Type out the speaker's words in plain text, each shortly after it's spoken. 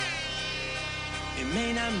It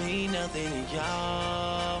may not mean nothing to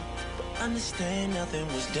y'all, but understand nothing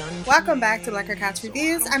was done. Welcome back to Liquor Couch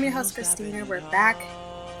Reviews. I'm your host, Christina. We're back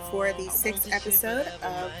for the 6th episode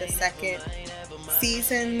of the second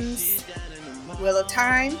season's Wheel of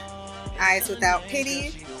Time, Eyes Without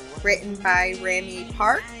Pity, written by Rami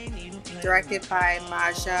Park, directed by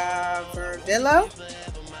Maja Vervillo.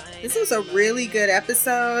 This was a really good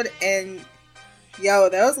episode, and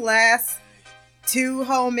those last 2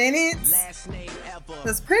 whole minutes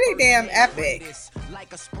was pretty damn epic.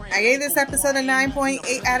 I gave this episode a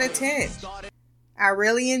 9.8 out of 10. I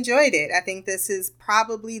really enjoyed it. I think this is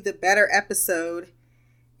probably the better episode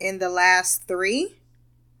in the last 3.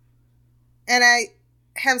 And I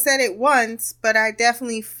have said it once, but I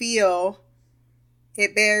definitely feel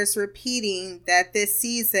it bears repeating that this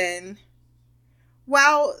season,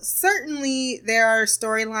 while certainly there are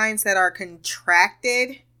storylines that are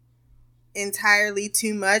contracted entirely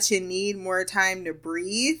too much and need more time to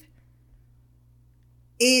breathe,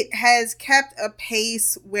 it has kept a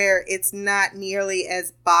pace where it's not nearly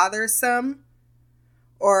as bothersome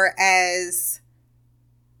or as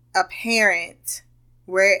apparent,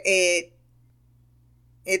 where it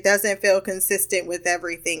doesn't feel consistent with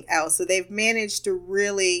everything else. So they've managed to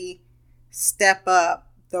really step up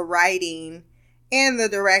the writing and the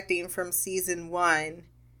directing from season 1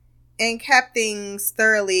 and kept things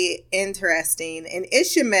thoroughly interesting. And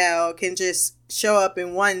Ishmael can just show up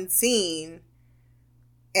in one scene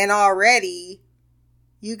and already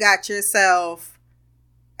you got yourself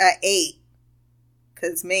a 8.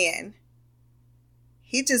 Because, man,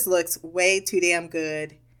 he just looks way too damn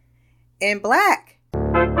good in black.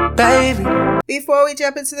 Baby. Before we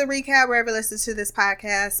jump into the recap, wherever you listen to this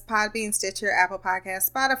podcast, Podbean, Stitcher, Apple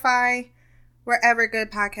Podcasts, Spotify, wherever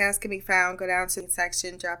good podcasts can be found, go down to the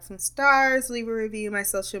section, drop some stars, leave a review. My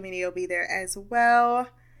social media will be there as well.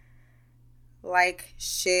 Like,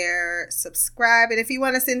 share, subscribe. And if you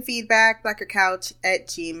want to send feedback,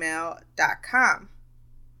 blackercouch@gmail.com.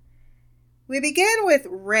 We begin with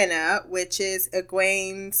Rena, which is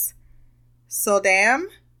Egwene's Soldam.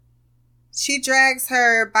 She drags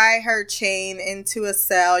her by her chain into a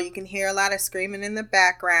cell. You can hear a lot of screaming in the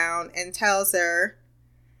background, and tells her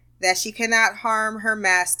that she cannot harm her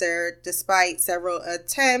master despite several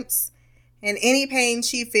attempts, and any pain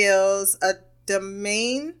she feels, a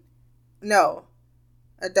damane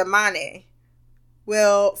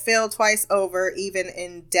will feel twice over, even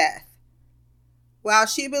in death. While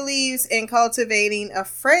she believes in cultivating a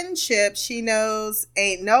friendship, she knows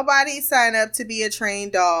ain't nobody sign up to be a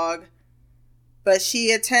trained dog, but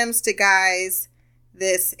she attempts to guise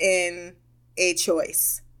this in a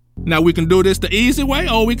choice. Now we can do this the easy way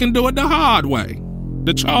or we can do it the hard way.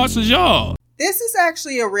 The choice is yours. This is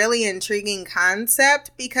actually a really intriguing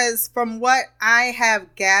concept because from what I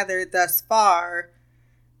have gathered thus far,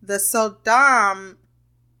 the Soldam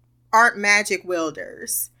aren't magic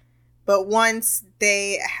wielders. But once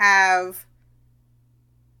they have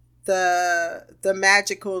the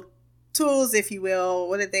magical tools, if you will,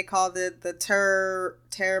 what did they call the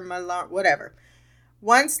termalar, whatever.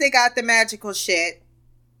 Once they got the magical shit,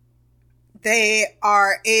 they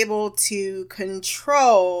are able to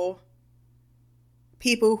control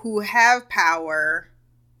people who have power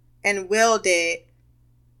and wield it,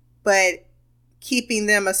 but keeping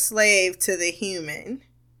them a slave to the human.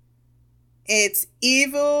 It's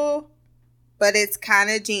evil, but it's kind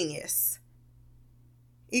of genius.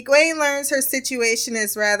 Egwene learns her situation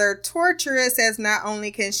is rather torturous, as not only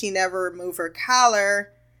can she never remove her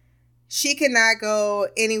collar, she cannot go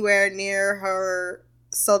anywhere near her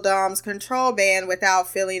Soldam's control band without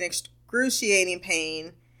feeling excruciating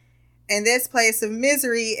pain. And this place of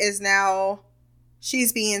misery is now,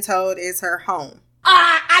 she's being told, is her home.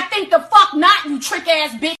 I think the fuck not, you trick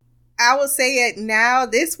ass bitch. I will say it now.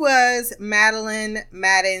 This was Madeline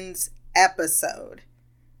Madden's episode.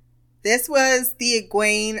 This was the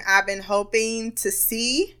Egwene I've been hoping to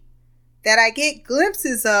see, that I get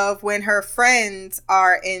glimpses of when her friends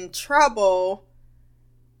are in trouble,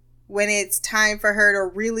 when it's time for her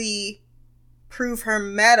to really prove her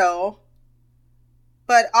mettle.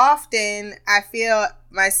 But often I feel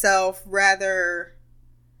myself rather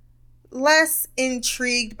less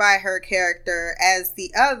intrigued by her character as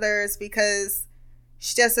the others, because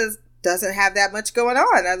she just doesn't have that much going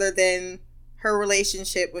on other than her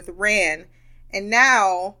relationship with Rand. And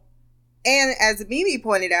now, and as Mimi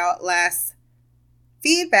pointed out last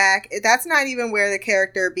feedback, that's not even where the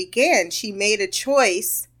character began. She made a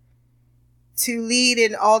choice to lead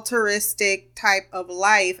an altruistic type of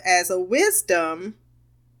life as a wisdom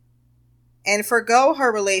and forgo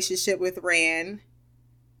her relationship with Rand.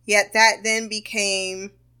 Yet that then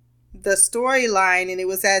became the storyline, and it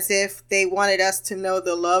was as if they wanted us to know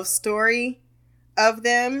the love story of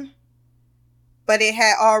them, but it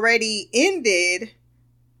had already ended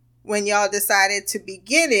when y'all decided to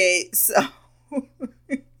begin it. So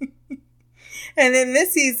and then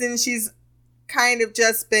this season she's kind of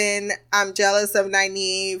just been, I'm jealous of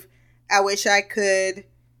Nynaeve, I wish I could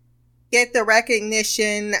get the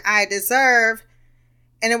recognition I deserve.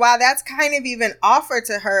 And while that's kind of even offered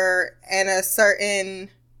to her in a certain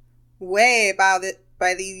way by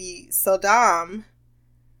the Sodom,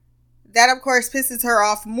 that of course pisses her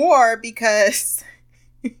off more, because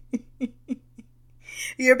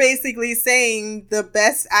you're basically saying the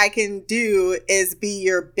best I can do is be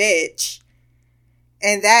your bitch.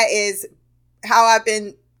 And that is how I've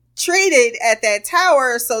been treated at that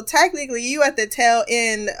tower. So technically you at the tail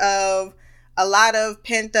end of a lot of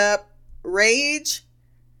pent up rage.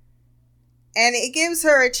 And it gives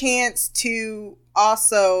her a chance to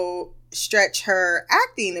also stretch her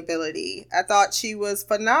acting ability. I thought she was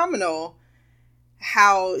phenomenal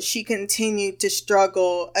how she continued to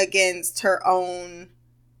struggle against her own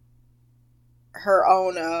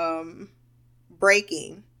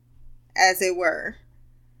breaking, as it were.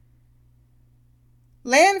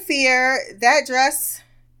 Lanfear, that dress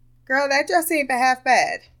ain't half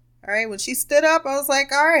bad. All right, when she stood up, I was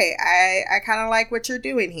like, all right, I kind of like what you're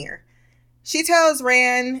doing here. She tells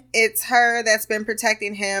Rand it's her that's been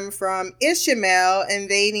protecting him from Ishamael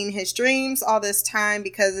invading his dreams all this time,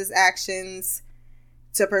 because his actions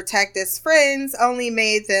to protect his friends only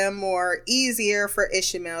made them more easier for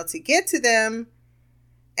Ishamael to get to them,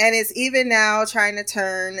 and is even now trying to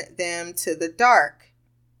turn them to the dark.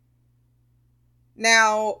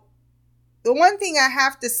 Now, the one thing I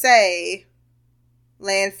have to say,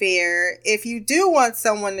 Lanfear, if you do want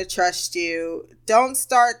someone to trust you, don't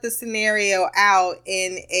start the scenario out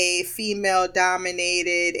in a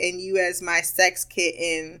female-dominated and you as my sex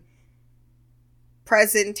kitten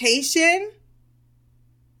presentation.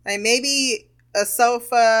 Like maybe a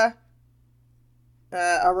sofa,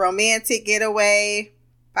 a romantic getaway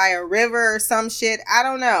by a river or some shit. I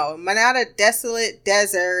don't know. But not a desolate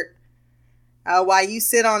desert while you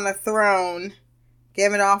sit on the throne,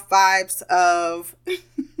 giving off vibes of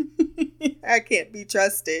I can't be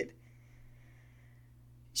trusted.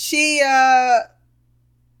 She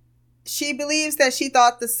believes that she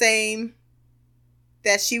thought the same,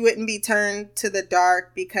 that she wouldn't be turned to the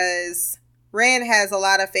dark because Rand has a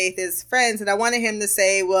lot of faith in his friends, and I wanted him to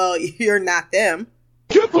say, well, you're not them.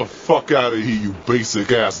 Get the fuck out of here, you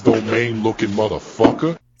basic ass domain looking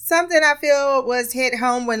motherfucker. Something I feel was hit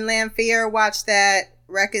home when Lanfear watched that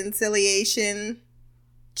reconciliation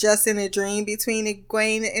just in a dream between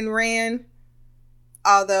Egwene and Rand.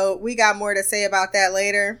 Although we got more to say about that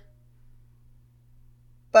later.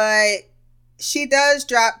 But she does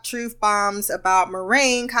drop truth bombs about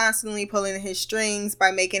Moiraine constantly pulling his strings by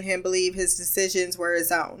making him believe his decisions were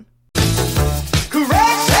his own. Correct.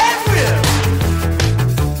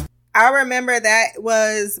 I remember that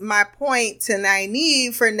was my point to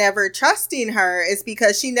Nynaeve for never trusting her. It's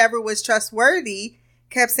because she never was trustworthy.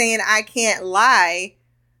 Kept saying, I can't lie.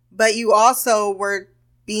 But you also were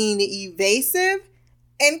being evasive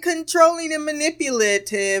and controlling and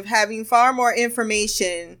manipulative, having far more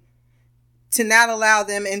information to not allow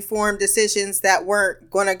them informed decisions that weren't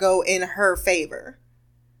going to go in her favor.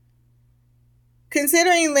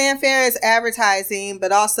 Considering Lanfear is advertising,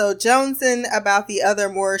 but also jonesing about the other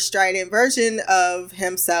more strident version of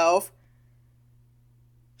himself,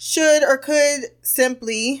 should or could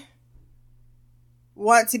simply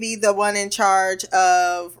want to be the one in charge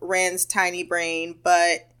of Rand's tiny brain,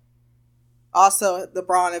 but also the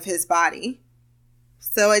brawn of his body.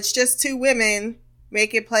 So it's just two women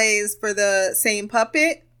making plays for the same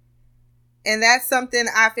puppet. And that's something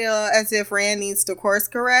I feel as if Rand needs to course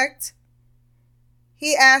correct.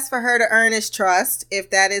 He asked for her to earn his trust, if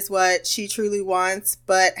that is what she truly wants,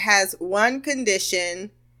 but has one condition: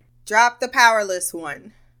 drop the powerless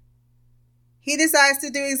one. He decides to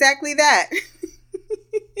do exactly that.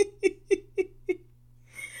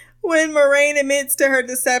 When Moiraine admits to her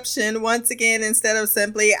deception, once again, instead of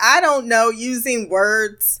simply, I don't know, using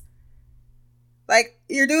words. Like,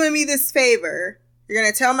 you're doing me this favor. You're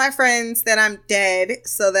going to tell my friends that I'm dead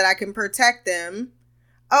so that I can protect them.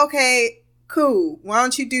 Okay, cool. Why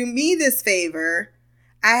don't you do me this favor?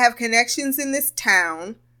 I have connections in this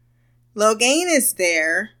town. Logain is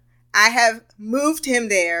there. I have moved him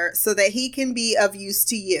there so that he can be of use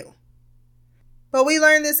to you. But we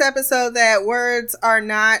learned this episode that words are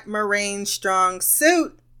not Moiraine's strong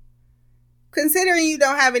suit. Considering you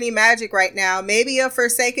don't have any magic right now, maybe a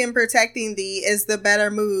Forsaken protecting thee is the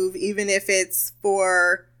better move, even if it's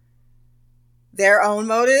for their own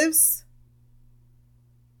motives.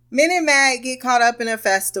 Min and Matt get caught up in a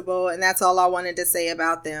festival, and that's all I wanted to say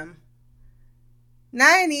about them.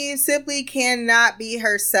 Nynaeve simply cannot be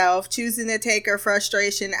herself, choosing to take her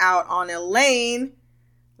frustration out on Elaine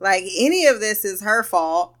like any of this is her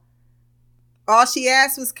fault. All she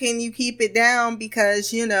asked was, can you keep it down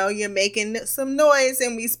because, you're making some noise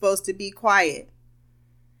and we're supposed to be quiet.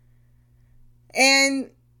 And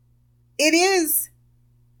it is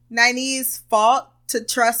Nynaeve's fault to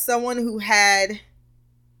trust someone who had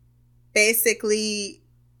basically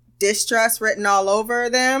distrust written all over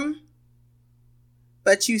them.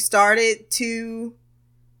 But you started to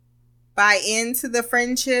buy into the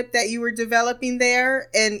friendship that you were developing there.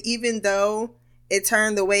 And even though it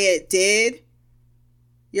turned the way it did,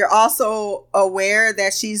 you're also aware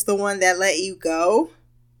that she's the one that let you go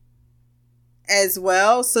as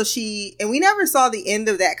well. And we never saw the end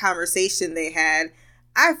of that conversation they had.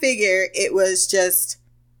 I figure it was just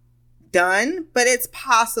done, but it's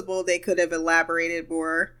possible they could have elaborated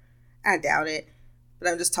more. I doubt it, but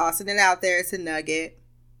I'm just tossing it out there. It's a nugget.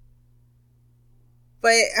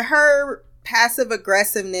 But her passive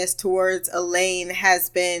aggressiveness towards Elaine has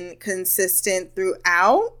been consistent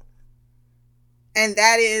throughout. And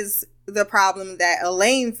that is the problem that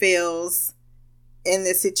Elaine feels in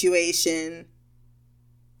this situation.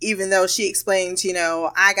 Even though she explains,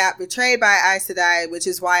 I got betrayed by Aes Sedai, which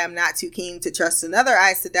is why I'm not too keen to trust another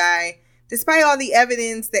Aes Sedai. Despite all the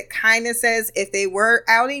evidence that kind of says if they were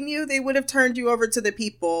outing you, they would have turned you over to the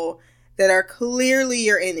people that are clearly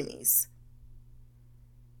your enemies.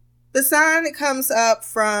 The sign comes up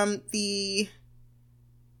from the...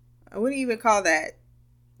 what do you even call that?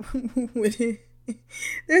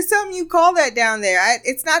 There's something you call that down there.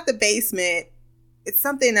 It's not the basement. It's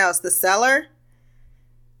something else. The cellar.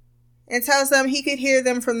 And tells them he could hear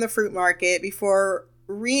them from the fruit market before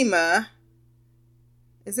Rima.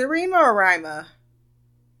 Is it Rima or Rima?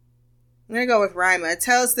 I'm going to go with Rima.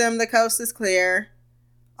 Tells them the coast is clear,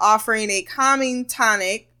 offering a calming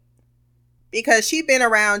tonic because she's been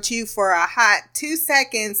around you for a hot 2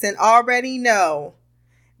 seconds and already know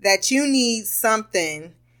that you need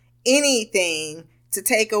something, anything, to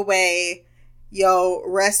take away your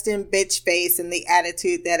resting bitch face and the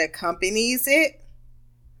attitude that accompanies it.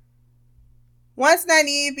 Once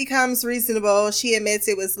Nynaeve becomes reasonable, she admits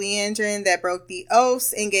it was Liandrin that broke the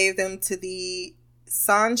oaths and gave them to the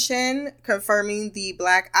Seanchan, confirming the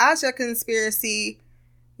Black Aja conspiracy,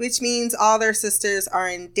 which means all their sisters are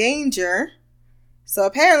in danger. So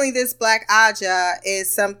apparently this Black Aja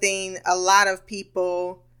is something a lot of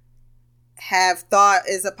people have thought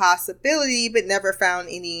is a possibility, but never found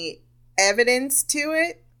any evidence to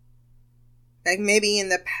it. Like maybe in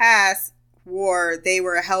the past war, they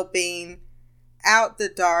were helping out the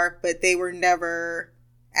dark, but they were never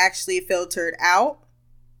actually filtered out.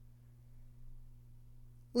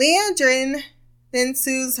 Liandrin then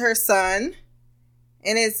soothes her son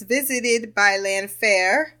and is visited by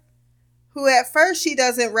Lanfear, who at first she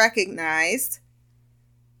doesn't recognize.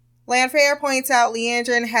 Lanfear points out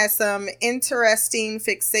Liandrin has some interesting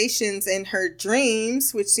fixations in her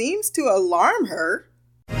dreams, which seems to alarm her.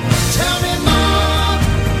 Tell me more,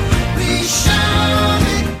 please show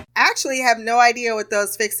me. Actually have no idea what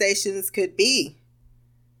those fixations could be.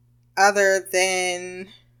 Other than,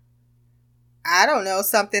 I don't know,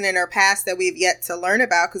 something in her past that we've yet to learn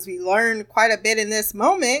about, because we learned quite a bit in this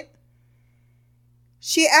moment.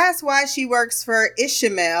 She asks why she works for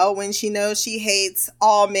Ishamael when she knows she hates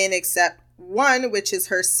all men except one, which is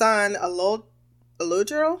her son,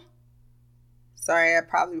 Eludril. Sorry, I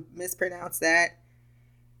probably mispronounced that.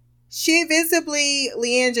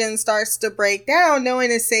 Liandrin starts to break down, knowing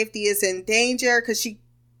his safety is in danger, because she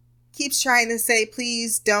keeps trying to say,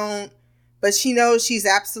 please don't, but she knows she's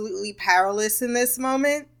absolutely powerless in this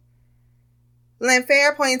moment.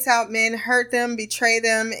 Lanfear points out men hurt them, betray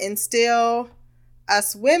them, and still,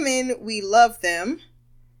 us women, we love them.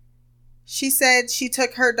 She said she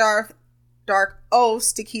took her dark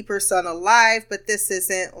oaths to keep her son alive, but this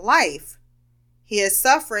isn't life. He is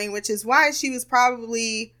suffering, which is why she was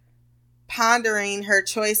probably pondering her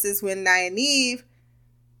choices when Nynaeve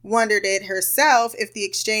wondered it herself if the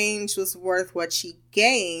exchange was worth what she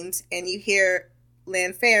gained. And you hear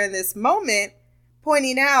Lanfear in this moment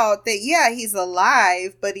pointing out that, yeah, he's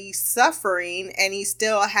alive, but he's suffering and he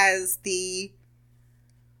still has the,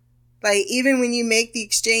 like, even when you make the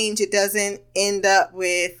exchange, it doesn't end up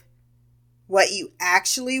with what you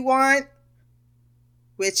actually want,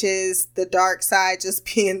 which is the dark side just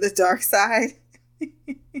being the dark side.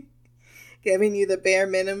 Giving you the bare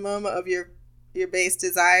minimum of your base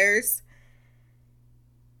desires.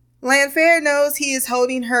 Lanfair knows he is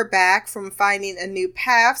holding her back from finding a new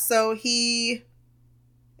path, so he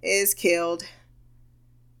is killed.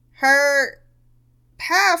 Her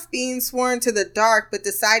path being sworn to the dark, but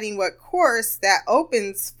deciding what course that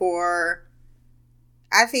opens for,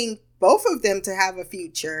 I think, both of them to have a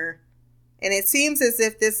future. And it seems as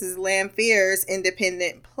if this is Lanfair's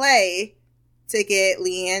independent play to get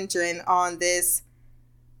Liandrin on this,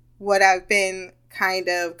 what I've been kind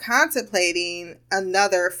of contemplating,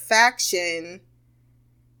 another faction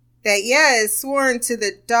that, is sworn to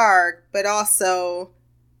the dark, but also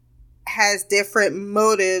has different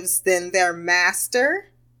motives than their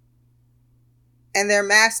master. And their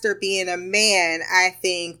master being a man, I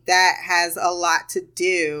think that has a lot to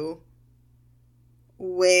do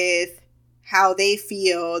with how they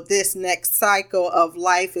feel this next cycle of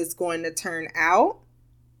life is going to turn out.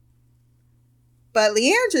 But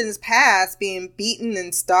Liandrin's past, being beaten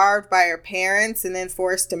and starved by her parents and then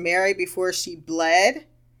forced to marry before she bled,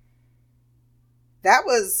 that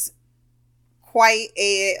was quite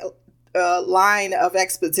a line of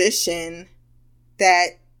exposition that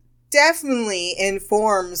definitely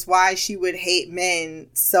informs why she would hate men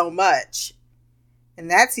so much.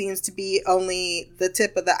 And that seems to be only the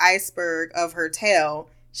tip of the iceberg of her tale.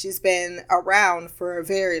 She's been around for a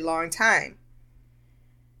very long time.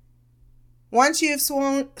 Once you've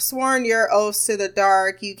sworn your oaths to the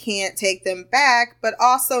dark, you can't take them back, but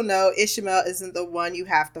also know Ishamael isn't the one you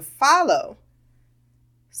have to follow.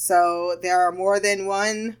 So there are more than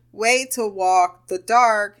one way to walk the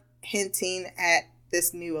dark, hinting at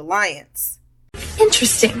this new alliance.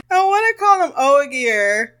 Interesting. I want to call him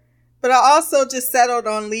Ogier, but I also just settled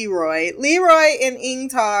on Leroy. Leroy and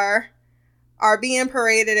Ingtar are being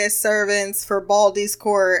paraded as servants for Baldy's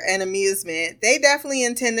court and amusement. They definitely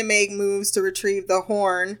intend to make moves to retrieve the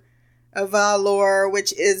horn of Valor,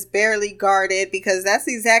 which is barely guarded, because that's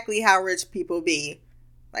exactly how rich people be.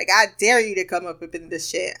 Like, I dare you to come up in this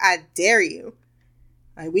shit. I dare you.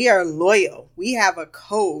 Like, we are loyal. We have a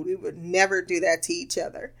code. We would never do that to each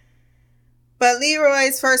other. But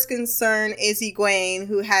Leroy's first concern is Egwene,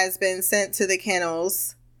 who has been sent to the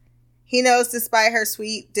kennels. He knows despite her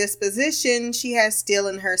sweet disposition, she has steel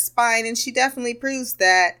in her spine, and she definitely proves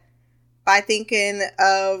that by thinking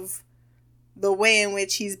of the way in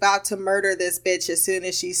which he's about to murder this bitch as soon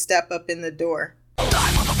as she step up in the door. Die,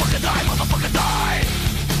 motherfucker, die, motherfucker, die!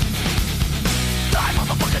 Die,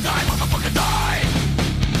 motherfucker, die, motherfucker, die!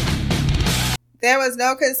 There was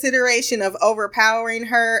no consideration of overpowering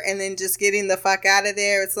her and then just getting the fuck out of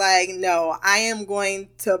there. It's like, no, I am going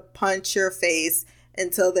to punch your face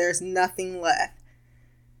until there's nothing left.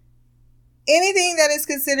 Anything that is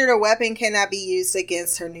considered a weapon cannot be used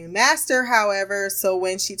against her new master, however, so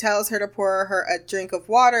when she tells her to pour her a drink of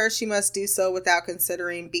water, she must do so without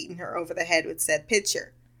considering beating her over the head with said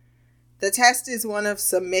pitcher. The test is one of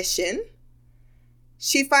submission.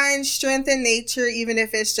 She finds strength in nature, even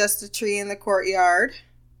if it's just a tree in the courtyard,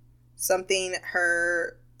 something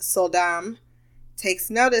her Soldam takes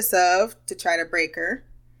notice of to try to break her.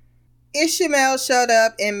 Ishamael showed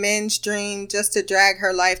up in Min's dream just to drag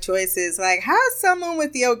her life choices. Like, how is someone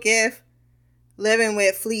with your gift living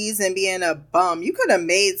with fleas and being a bum? You could have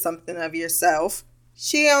made something of yourself.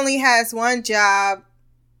 She only has one job.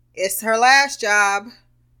 It's her last job,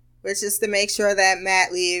 which is to make sure that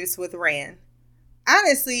Matt leaves with Rand.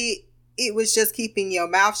 Honestly, it was just keeping your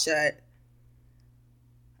mouth shut.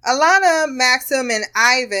 Alana, Maxim, and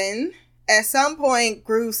Ivan at some point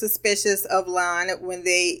grew suspicious of Lan when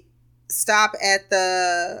they stop at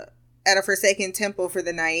a Forsaken temple for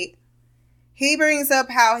the night. He brings up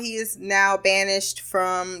how he is now banished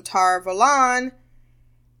from Tar Valon,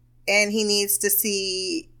 and he needs to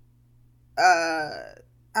see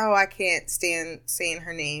I can't stand saying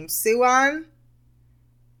her name, Siuan,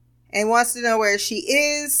 and wants to know where she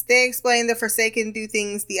is. They explain the Forsaken do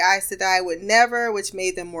things the Aes Sedai would never, which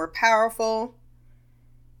made them more powerful.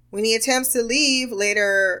 When he attempts to leave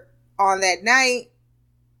later on that night,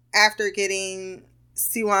 after getting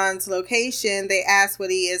Siuan's location, they ask what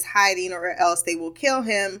he is hiding or else they will kill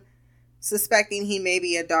him, suspecting he may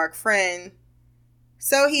be a dark friend.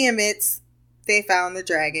 So he admits they found the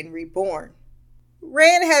dragon reborn.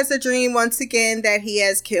 Rand has a dream once again that he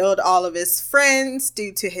has killed all of his friends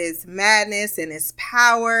due to his madness and his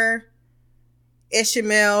power.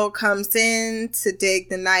 Ishamael comes in to dig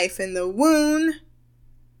the knife in the wound,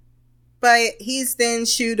 but he's then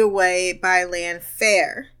shooed away by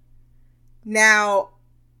Lanfair. Now,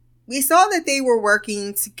 we saw that they were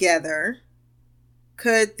working together.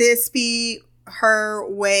 Could this be her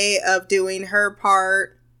way of doing her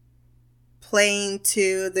part, playing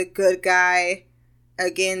to the good guy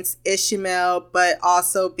against Ishmael, but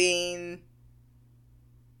also doing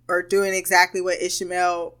exactly what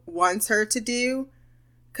Ishmael wants her to do.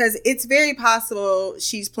 Because it's very possible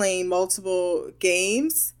she's playing multiple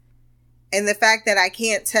games. And the fact that I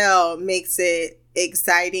can't tell makes it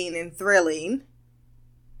exciting and thrilling.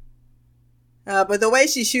 But the way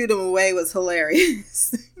she shooed him away was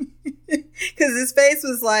hilarious. Because his face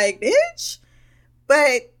was like, bitch.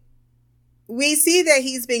 But we see that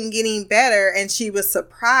he's been getting better, and she was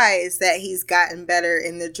surprised that he's gotten better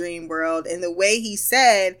in the dream world. And the way he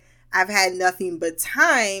said, I've had nothing but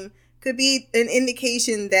time, could be an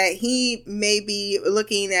indication that he may be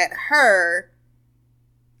looking at her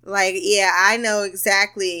like, yeah, I know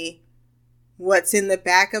exactly what's in the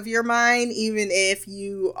back of your mind, even if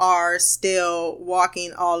you are still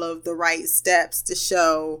walking all of the right steps to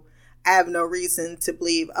show I have no reason to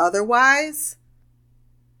believe otherwise.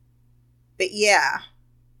 But yeah,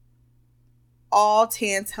 all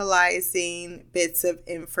tantalizing bits of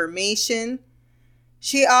information.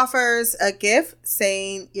 She offers a gift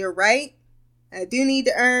saying, you're right, I do need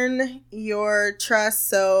to earn your trust,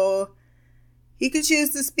 so he could choose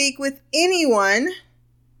to speak with anyone,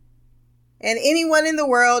 and anyone in the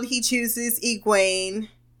world he chooses Egwene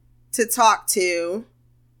to talk to.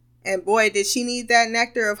 And boy, did she need that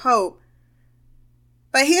nectar of hope.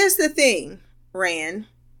 But here's the thing, Rand.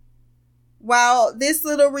 While this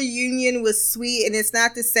little reunion was sweet, and it's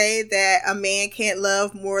not to say that a man can't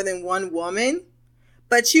love more than one woman,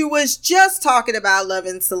 but you was just talking about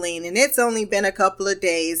loving Selene, and it's only been a couple of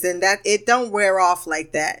days, and that it don't wear off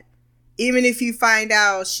like that. Even if you find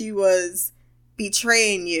out she was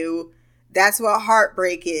betraying you, that's what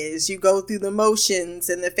heartbreak is. You go through the motions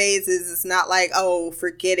and the phases. It's not like, oh,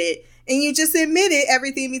 forget it. And you just admitted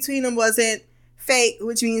everything between them wasn't fake,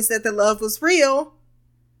 which means that the love was real.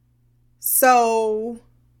 So,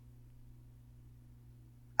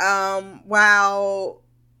 while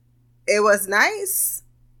it was nice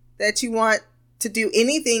that you want to do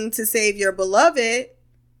anything to save your beloved,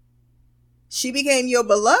 she became your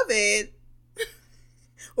beloved.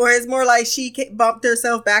 Or it's more like she bumped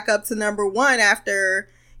herself back up to number 1 after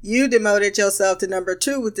you demoted yourself to number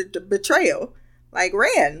 2 with the betrayal. Like,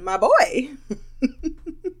 Rand, my boy.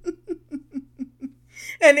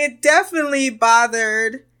 And it definitely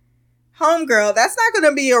bothered homegirl. That's not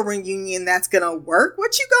going to be a reunion that's going to work.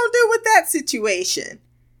 What you going to do with that situation?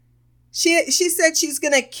 She said she's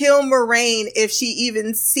going to kill Moiraine if she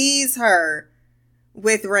even sees her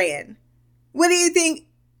with Rand. What do you think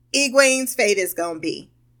Egwene's fate is going to be?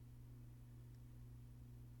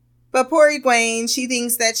 But poor Egwene, she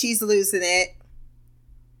thinks that she's losing it.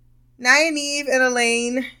 Nynaeve and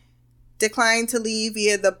Elaine declined to leave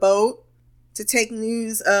via the boat to take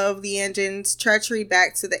news of the engine's treachery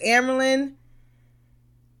back to the Amyrlin.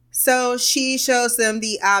 So she shows them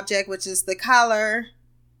the object, which is the collar,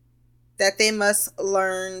 that they must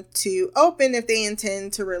learn to open if they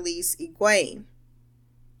intend to release Egwene.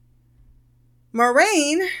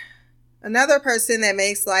 Moiraine, another person that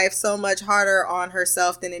makes life so much harder on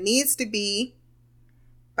herself than it needs to be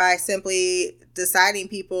by simply deciding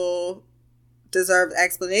people deserve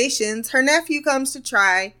explanations. Her nephew comes to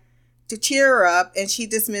try to cheer her up, and she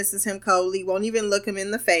dismisses him coldly, won't even look him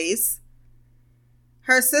in the face.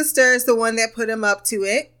 Her sister is the one that put him up to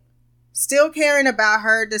it, still caring about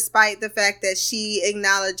her despite the fact that she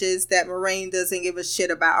acknowledges that Moiraine doesn't give a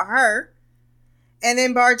shit about her. And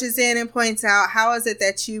then barges in and points out, how is it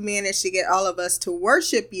that you managed to get all of us to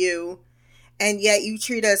worship you, and yet you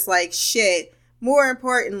treat us like shit? More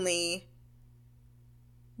importantly,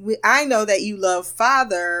 I know that you love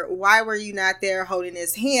Father. Why were you not there holding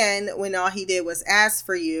his hand when all he did was ask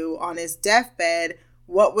for you on his deathbed?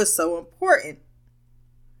 What was so important?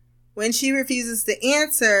 When she refuses to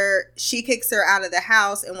answer, she kicks her out of the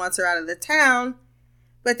house and wants her out of the town.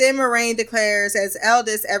 But then Moiraine declares, as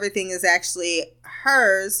eldest, everything is actually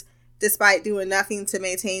hers, despite doing nothing to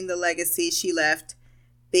maintain the legacy she left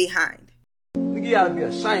behind. Nigga, you gotta be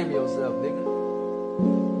ashamed of yourself, nigga.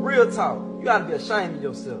 Real talk. You gotta be ashamed of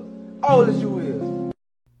yourself. Old as you is.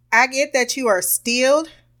 I get that you are steeled,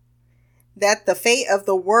 that the fate of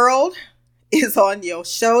the world is on your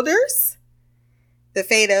shoulders, the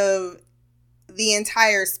fate of the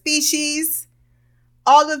entire species.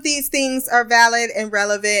 All of these things are valid and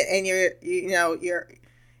relevant, and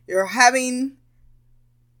you're having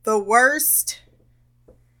the worst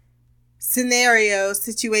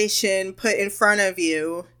situation put in front of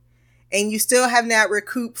you, and you still have not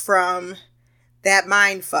recouped from that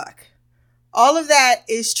mind fuck. All of that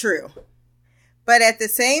is true. But at the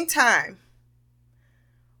same time,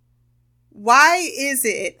 why is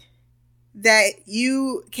it that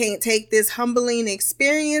you can't take this humbling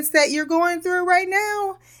experience that you're going through right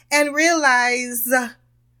now and realize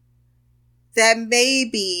that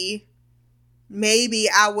maybe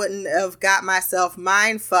I wouldn't have got myself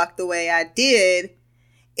mind fucked the way I did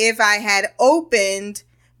if I had opened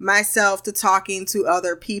myself to talking to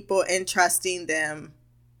other people and trusting them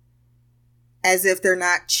as if they're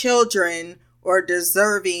not children or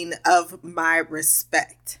deserving of my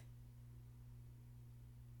respect.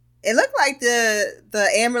 It looked like the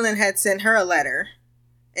Amberlin had sent her a letter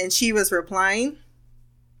and she was replying.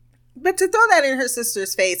 But to throw that in her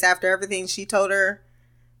sister's face after everything she told her,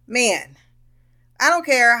 man, I don't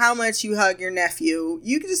care how much you hug your nephew,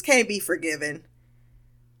 you just can't be forgiven.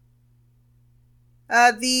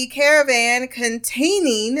 The caravan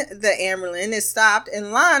containing the Amberlin is stopped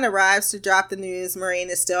and Lan arrives to drop the news Moiraine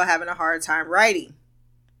is still having a hard time writing.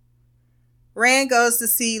 Rand goes to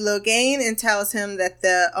see Logain and tells him that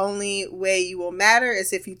the only way you will matter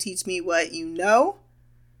is if you teach me what you know.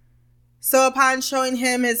 So upon showing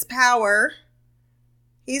him his power,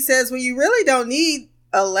 he says, well, you really don't need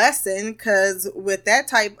a lesson, because with that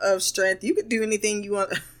type of strength, you could do anything you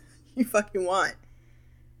want, you fucking want.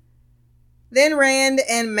 Then Rand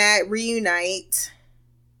and Mat reunite.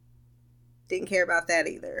 Didn't care about that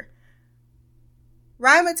either.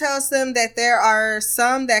 Rima tells them that there are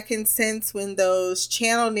some that can sense when those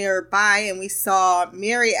channel nearby, and we saw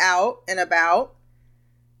Miri out and about.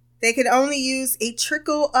 They can only use a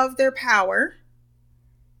trickle of their power.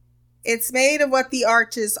 It's made of what the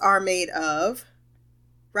arches are made of.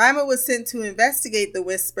 Rima was sent to investigate the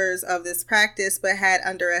whispers of this practice, but had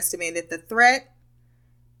underestimated the threat.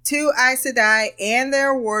 2 Aes Sedai and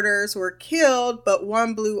their warders were killed, but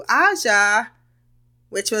 1 Blue Ajah,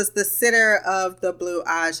 which was the sitter of the Blue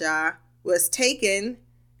Ajah, was taken,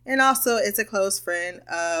 and also it's a close friend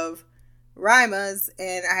of Rima's,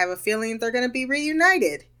 and I have a feeling they're going to be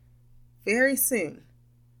reunited very soon.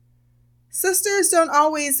 Sisters don't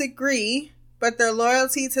always agree, but their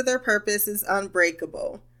loyalty to their purpose is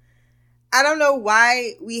unbreakable. I don't know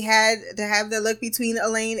why we had to have the look between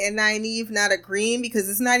Elaine and Nynaeve not agreeing, because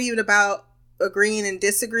it's not even about agreeing and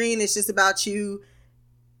disagreeing. It's just about you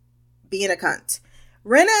being a cunt.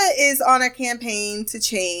 Rhaena is on a campaign to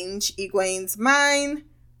change Egwene's mind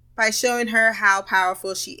by showing her how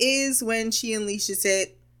powerful she is when she unleashes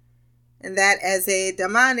it, and that as a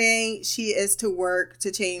Damane, she is to work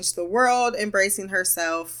to change the world, embracing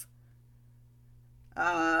herself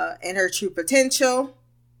and her true potential.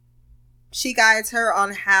 She guides her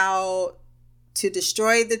on how to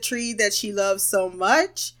destroy the tree that she loves so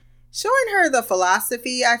much, showing her the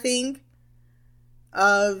philosophy, I think,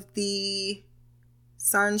 of the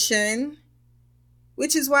Sanshin,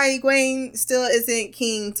 which is why Egwene still isn't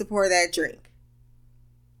keen to pour that drink.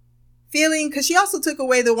 Because she also took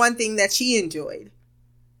away the one thing that she enjoyed.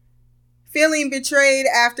 Feeling betrayed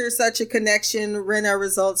after such a connection, Rhaena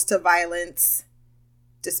results to violence,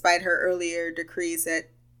 despite her earlier decrees at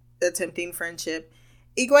attempting friendship.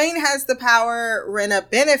 Egwene has the power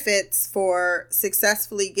Rhaena benefits for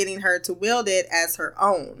successfully getting her to wield it as her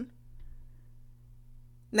own.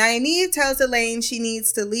 Nynaeve tells Elaine she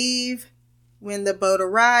needs to leave when the boat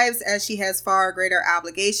arrives, as she has far greater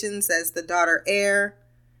obligations as the daughter heir.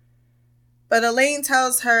 But Elaine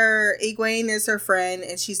tells her Egwene is her friend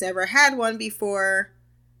and she's never had one before.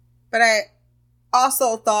 But I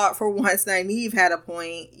also thought for once Nynaeve had a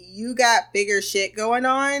point. You got bigger shit going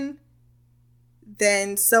on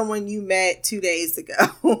than someone you met 2 days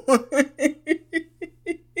ago.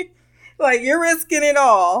 Like, you're risking it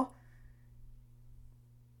all.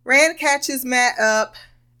 Rand catches Mat up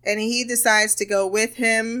and he decides to go with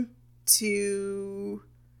him to...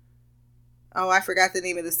 Oh, I forgot the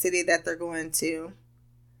name of the city that they're going to.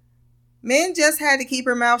 Min just had to keep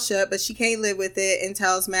her mouth shut, but she can't live with it and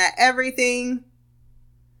tells Mat everything.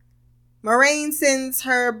 Moiraine sends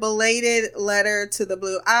her belated letter to the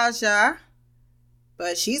Blue Ajah,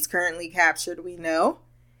 but she's currently captured, we know.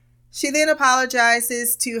 She then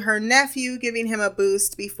apologizes to her nephew, giving him a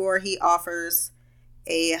boost before he offers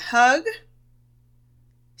a hug.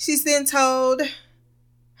 She's then told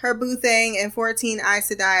her Boothang and 14 Aes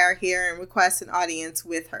Sedai are here and request an audience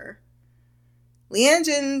with her.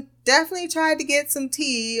 Lianjin definitely tried to get some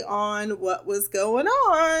tea on what was going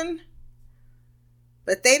on,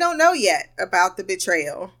 but they don't know yet about the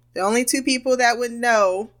betrayal. The only 2 people that would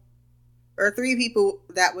know, or 3 people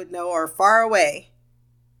that would know, are far away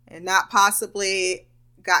and not possibly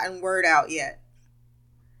gotten word out yet.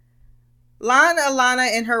 Lan, Alana,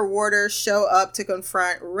 and her warders show up to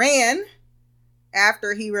confront Rand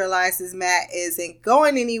after he realizes Mat isn't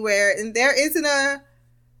going anywhere, and there isn't a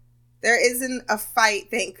There isn't a fight,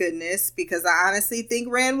 thank goodness, because I honestly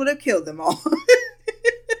think Rand would have killed them all.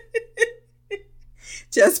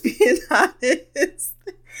 Just being honest.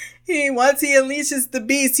 Once he unleashes the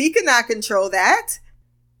beast, he cannot control that.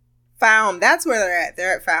 Falme, that's where they're at.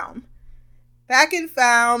 They're at Falme. Back in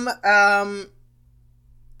Falme,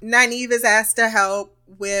 Nynaeve is asked to help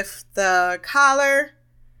with the collar,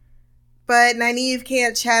 but Nynaeve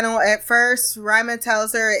can't channel at first. Rima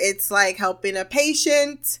tells her it's like helping a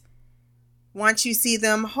patient. Once you see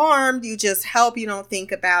them harmed, you just help, you don't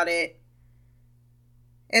think about it.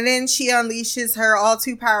 And then she unleashes her all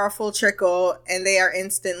too powerful trickle, and they are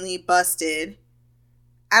instantly busted.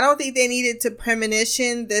 I don't think they needed to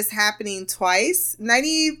premonition this happening twice.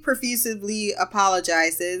 Nynaeve profusely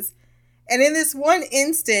apologizes. And in this one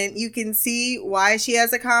instant, you can see why she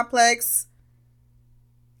has a complex.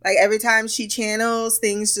 Like, every time she channels,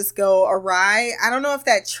 things just go awry. I don't know if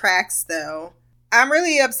that tracks, though. I'm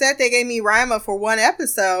really upset they gave me Rima for one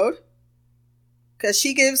episode. Because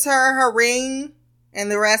she gives her her ring and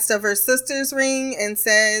the rest of her sister's ring and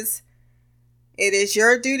says, "It is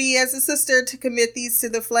your duty as a sister to commit these to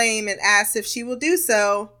the flame," and asks if she will do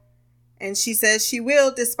so. And she says she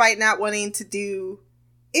will, despite not wanting to do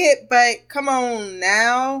it. But come on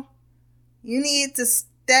now. You need to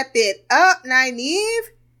step it up,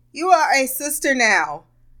 Nynaeve. You are a sister now.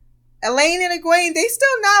 Elaine and Egwene, they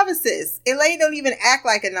still novices. Elaine don't even act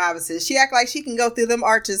like a novice. She act like she can go through them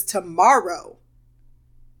arches tomorrow.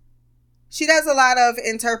 She does a lot of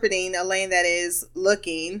interpreting, Elaine that is,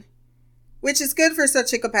 looking, which is good for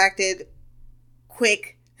such a compacted,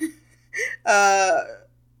 quick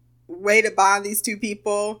way to bond these two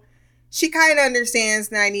people. She kind of understands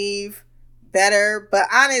Nynaeve better, but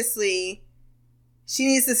honestly, she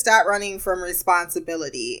needs to stop running from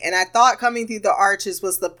responsibility. And I thought coming through the arches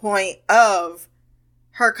was the point of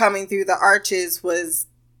her coming through the arches, was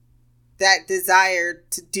that desire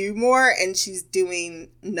to do more, and she's doing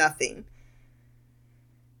nothing.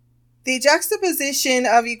 The juxtaposition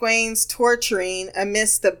of Egwene's torturing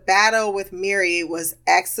amidst the battle with Miri was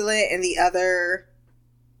excellent, and the other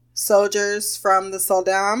soldiers from the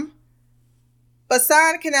Soldam.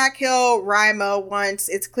 Basan cannot kill Rima once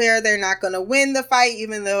it's clear they're not going to win the fight,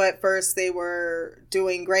 even though at first they were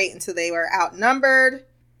doing great until they were outnumbered.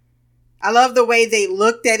 I love the way they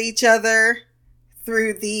looked at each other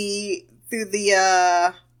through the weave.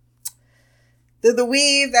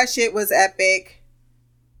 That shit was epic.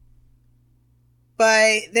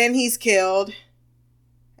 But then he's killed,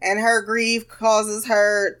 and her grief causes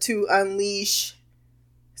her to unleash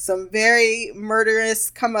some very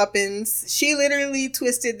murderous comeuppance. She literally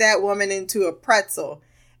twisted that woman into a pretzel,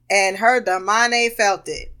 and her damane felt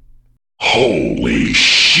it. Holy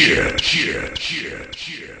shit.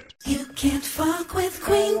 You can't fuck with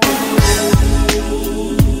Queen Bee.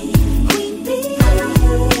 Queen Bee.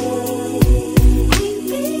 Queen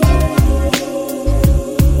Bee.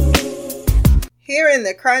 Hearing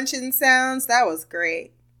the crunching sounds, that was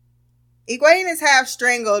great. Egwene is half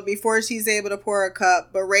strangled before she's able to pour a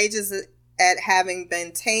cup, but rages at having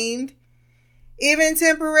been tamed, even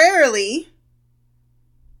temporarily.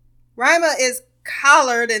 Rima is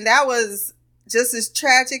collared, and that was just as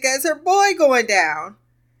tragic as her boy going down.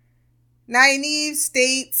 Nynaeve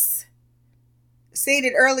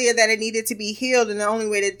stated earlier that it needed to be healed, and the only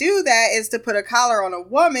way to do that is to put a collar on a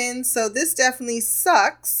woman, so this definitely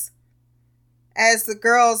sucks, as the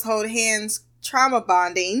girls hold hands trauma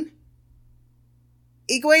bonding.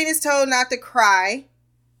 Egwene is told not to cry,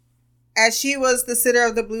 as she was the sitter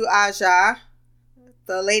of the Blue Aja,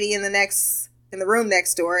 the lady in the room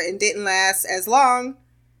next door, and didn't last as long,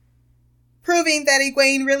 proving that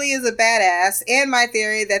Egwene really is a badass, and my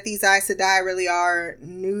theory that these Aes Sedai really are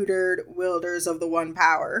neutered wielders of the One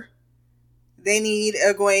Power. They need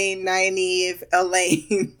Egwene, Nynaeve,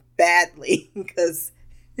 Elaine badly, because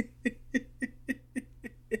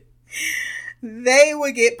they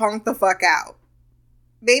would get punked the fuck out.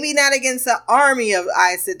 Maybe not against an army of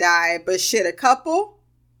Aes Sedai, but shit, a couple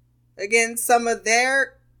against some of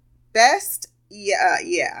their best? No.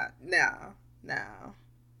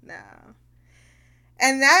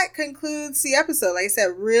 And that concludes the episode. Like I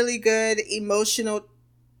said, really good emotional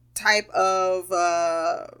type of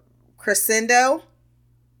crescendo.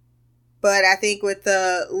 But I think with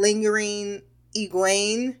the lingering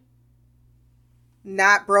Egwene,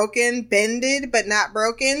 not broken, bended, but not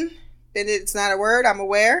broken. Bended, it's not a word, I'm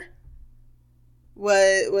aware.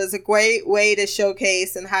 Was a great way to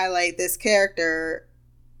showcase and highlight this character,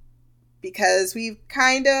 because we've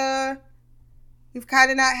kind of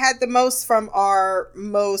not had the most from our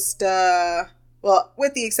most, well,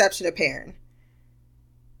 with the exception of Perrin.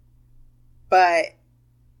 But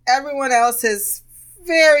everyone else is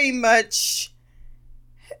very much,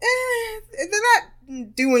 they're not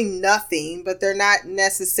doing nothing, but they're not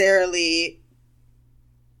necessarily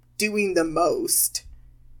doing the most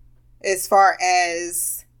as far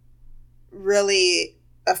as really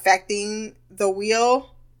affecting the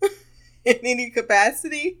wheel in any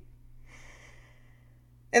capacity.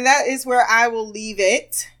 And that is where I will leave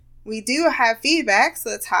it. We do have feedback, so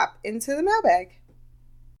let's hop into the mailbag.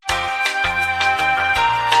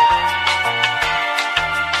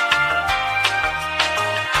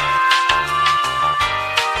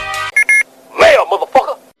 Mail,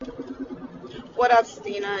 motherfucker! What up,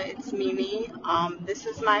 Stina? It's Mimi. This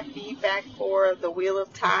is my feedback for The Wheel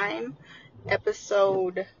of Time,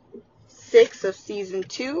 episode 6 of season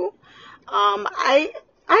 2. I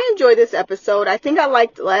enjoyed this episode. I think I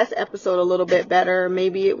liked the last episode a little bit better.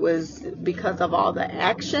 Maybe it was because of all the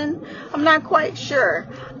action. I'm not quite sure.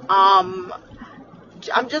 I'm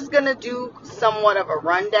just going to do somewhat of a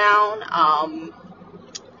rundown. I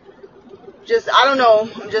don't know.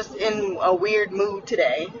 I'm just in a weird mood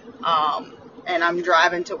today. And I'm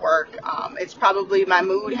driving to work. It's probably, my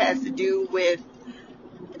mood has to do with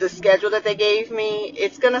the schedule that they gave me.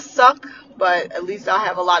 It's going to suck, but at least I'll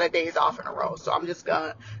have a lot of days off in a row. So I'm just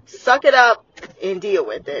going to suck it up and deal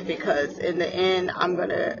with it, because in the end, I'm going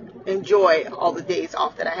to enjoy all the days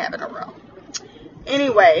off that I have in a row.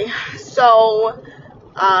 Anyway, so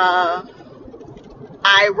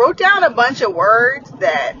I wrote down a bunch of words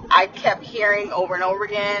that I kept hearing over and over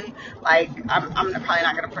again. Like, I'm probably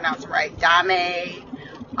not going to pronounce it right. Dame,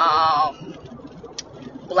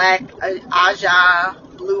 Black Aja,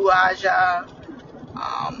 Blue Aja.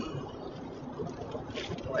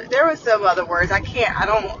 There were some other words. I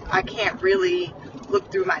can't really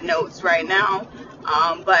look through my notes right now.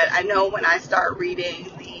 But I know when I start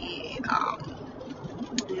reading the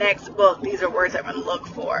next book, these are words I'm going to look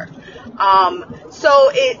for.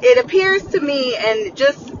 So it appears to me, and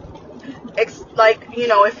just like, you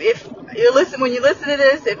know, if you listen, when you listen to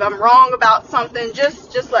this, if I'm wrong about something,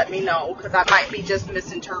 just let me know, because I might be just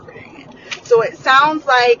misinterpreting it. So it sounds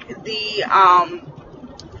like the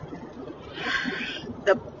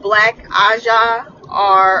Black Aja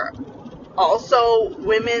are also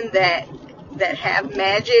women that have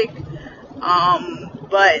magic,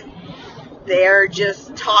 but they're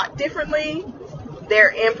just taught differently.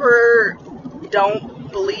 Their emperor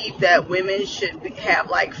don't believe that women should have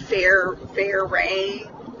like fair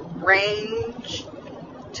range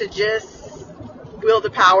to just wield the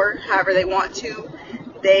power however they want to.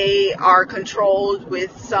 They are controlled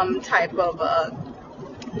with some type of a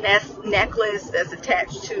necklace that's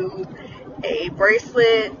attached to a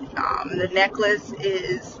bracelet. The necklace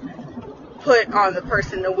is put on the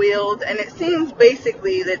person to wield, and it seems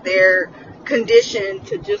basically that they're conditioned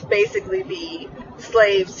to just basically be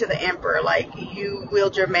slaves to the emperor. Like, you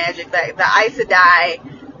wield your magic. Like the Aes Sedai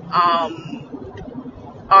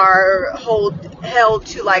are held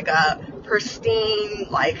to like a pristine,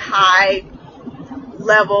 like high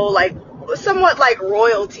level, like somewhat like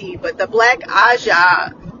royalty. But the Black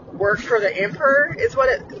Aja work for the emperor is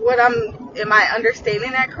am I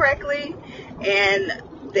understanding that correctly? And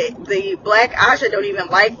the Black Aja don't even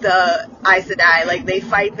like the Aes Sedai. Like, they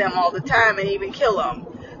fight them all the time and even kill them.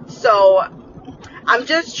 So I'm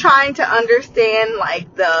just trying to understand like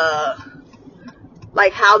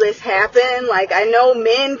how this happened. Like, I know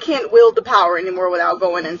men can't wield the power anymore without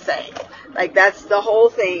going insane. Like, that's the whole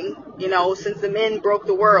thing, you know, since the men broke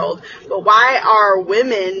the world. But why are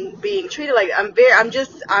women being treated like, I'm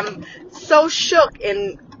so shook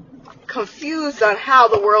and confused on how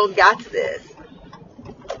the world got to this.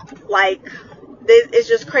 Like, this is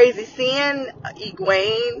just crazy. Seeing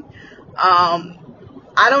Egwene,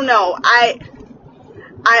 I don't know. I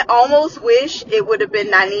almost wish it would have been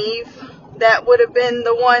Nynaeve that would have been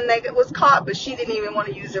the one that was caught, but she didn't even want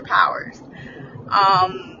to use her powers.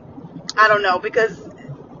 I don't know, because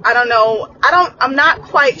I'm not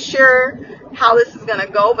quite sure how this is gonna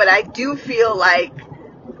go, but I do feel like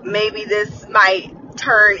maybe this might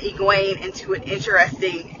turn Egwene into an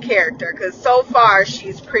interesting character, because so far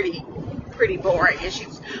she's pretty boring, and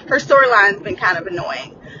her storyline's been kind of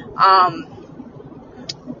annoying.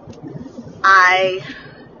 I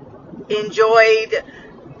enjoyed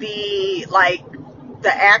the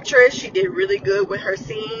actress. She did really good with her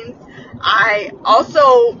scenes. I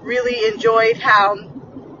also really enjoyed how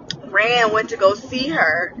Rand went to go see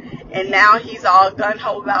her, and now he's all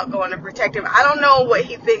gung-ho about going to protect him. I don't know what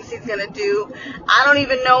he thinks he's going to do. I don't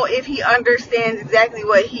even know if he understands exactly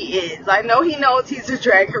what he is. I know he knows he's a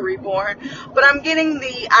Dragon Reborn, but I'm getting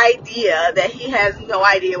the idea that he has no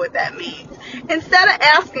idea what that means. instead of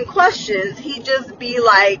asking questions, he'd just be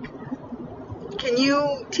like, can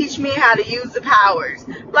you teach me how to use the powers?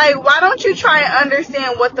 Like, why don't you try and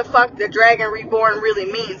understand what the fuck the Dragon Reborn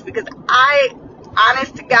really means? Because I,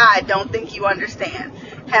 honest to God, don't think you understand.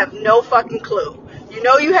 Have no fucking clue. You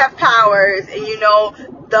know you have powers, and you know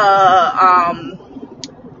the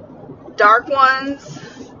dark ones,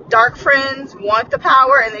 dark friends want the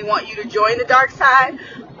power, and they want you to join the dark side.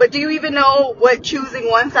 But do you even know what choosing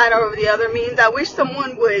one side over the other means? I wish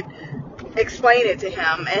someone would explain it to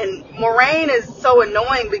him. And Moiraine is so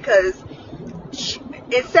annoying because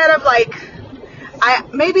instead of like,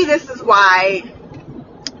 maybe this is why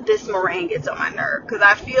this Moiraine gets on my nerve, because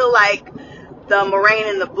I feel like the Moiraine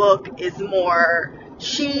in the book is more,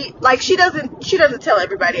 she doesn't tell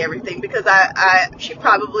everybody everything, because she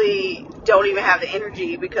probably don't even have the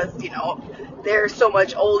energy, because, you know, they're so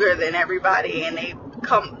much older than everybody, and they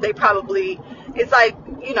probably, it's like,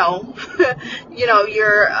 you know,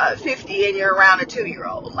 you're 50 and you're around a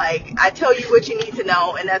 2-year-old. Like, I tell you what you need to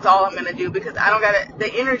know, and that's all I'm going to do, because I don't got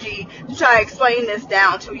the energy to try to explain this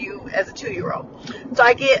down to you as a 2-year-old. So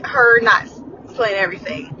I get her not explaining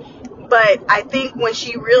everything. But I think when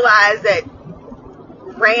she realized that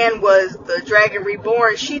Rand was the Dragon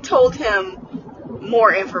Reborn, she told him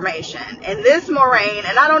more information. And this Moiraine,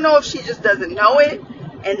 and I don't know if she just doesn't know it,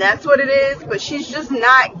 and that's what it is, but she's just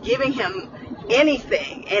not giving him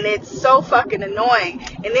anything, and it's so fucking annoying.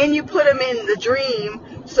 And then you put him in the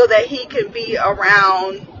dream so that he can be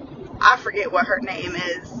around, I forget what her name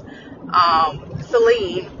is,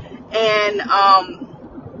 Selene, and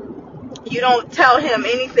you don't tell him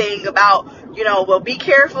anything about, you know, well, be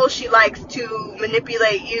careful, she likes to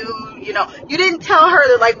manipulate you, you know. You didn't tell her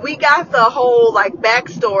that, like, we got the whole, like,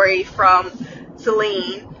 backstory from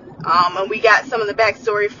Selene, and we got some of the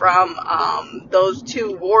backstory from those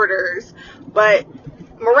 2 warders, but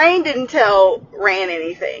Moiraine didn't tell Rand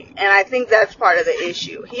anything, and I think that's part of the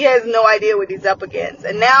issue. He has no idea what he's up against,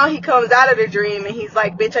 and now he comes out of the dream and he's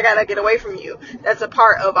like, bitch, I gotta get away from you. That's a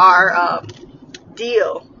part of our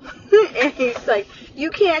deal. And he's like,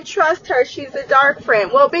 you can't trust her, she's a dark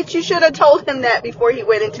friend. Well, bitch, you should have told him that before he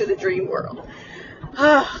went into the dream world.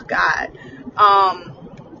 Oh, God.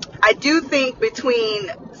 I do think between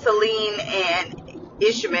Selene and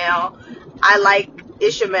Ishamael, I like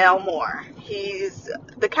Ishamael more. He's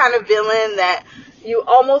the kind of villain that you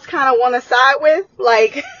almost kind of want to side with.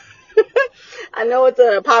 Like, I know it's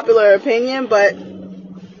a popular opinion, but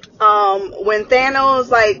when Thanos,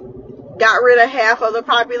 like, got rid of half of the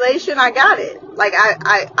population, I got it. Like,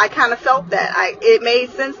 I kind of felt that. It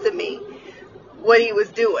made sense to me what he was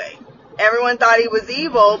doing. Everyone thought he was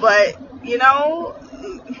evil, but, you know,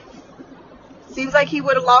 seems like he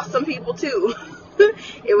would have lost some people too.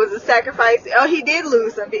 It was a sacrifice. Oh, he did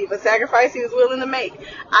lose some people. A sacrifice he was willing to make.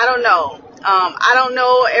 I don't know. I don't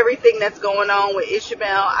know everything that's going on with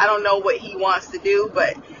Ishamael. I don't know what he wants to do,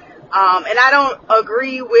 but and I don't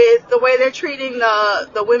agree with the way they're treating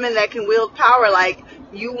the women that can wield power. Like,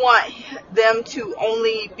 you want them to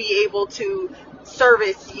only be able to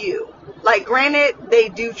service you. Like, granted, they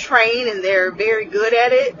do train and they're very good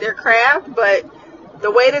at it, their craft, but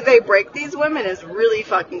the way that they break these women is really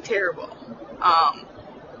fucking terrible.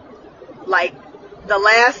 Like, the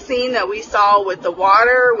last scene that we saw with the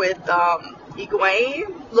water with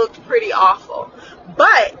Egwene looked pretty awful.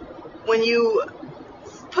 But when you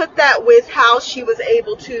put that with how she was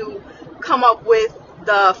able to come up with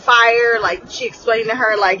the fire, like, she explained to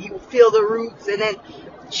her, like, you feel the roots, and then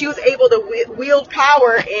she was able to wield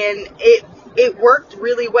power, and it worked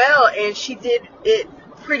really well, and she did it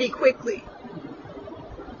pretty quickly.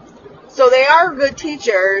 So they are good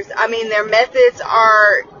teachers. I mean, their methods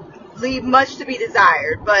leave much to be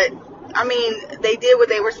desired, but I mean, they did what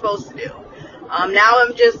they were supposed to do. Now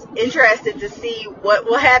I'm just interested to see what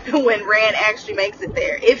will happen when Rand actually makes it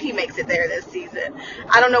there, if he makes it there this season.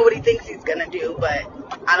 I don't know what he thinks he's gonna do, but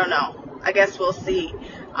I don't know. I guess we'll see.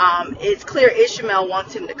 It's clear Ishamael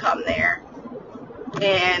wants him to come there,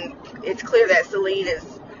 and it's clear that Selene is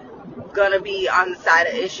gonna be on the side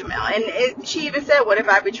of Ishamael. And she even said, what if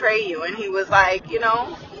I betray you? And he was like, you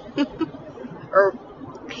know, or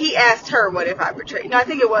he asked her, what if I betray you? No, I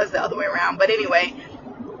think it was the other way around, but anyway,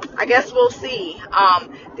 I guess we'll see.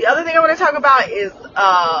 The other thing I want to talk about is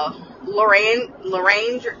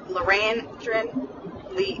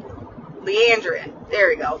Liandrin. There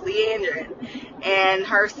we go, Liandrin. And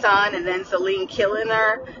her son, and then Selene killing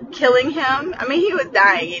him. I mean, he was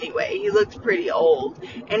dying anyway. He looked pretty old,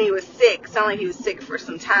 and he was sick. Sounded like he was sick for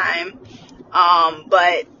some time.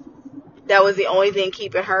 But that was the only thing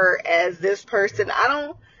keeping her as this person. I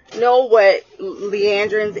know what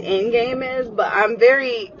Leandrin's endgame is, but I'm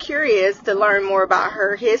very curious to learn more about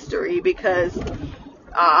her history, because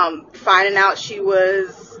finding out she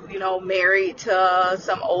was, married to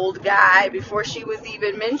some old guy before she was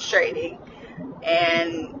even menstruating,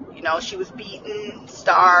 and she was beaten,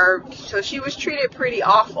 starved, so she was treated pretty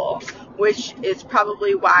awful, which is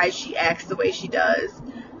probably why she acts the way she does.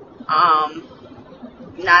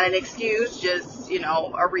 Not an excuse, just,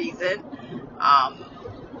 a reason.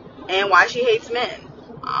 And why she hates men.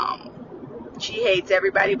 She hates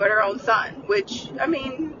everybody but her own son, which,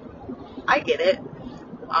 I get it.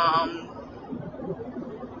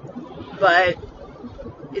 But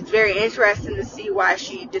it's very interesting to see why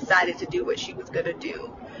she decided to do what she was going to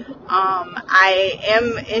do. I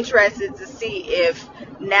am interested to see if,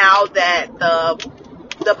 now that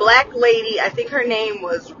the black lady, I think her name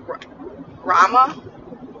was Rima,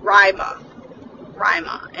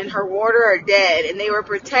 and her water are dead, and they were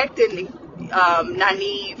protecting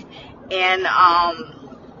Nynaeve and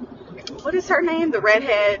what is her name? The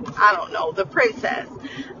redhead? I don't know. The princess.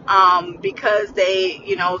 Because they,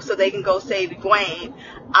 so they can go save Egwene.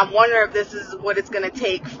 I'm wondering if this is what it's going to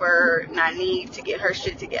take for Nynaeve to get her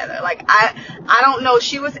shit together. Like, I don't know.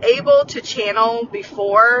 She was able to channel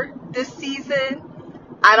before this season.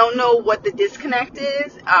 I don't know what the disconnect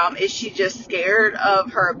is. Is she just scared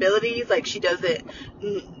of her abilities? Like, she doesn't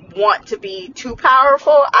want to be too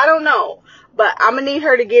powerful? I don't know. But I'm going to need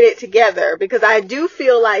her to get it together, because I do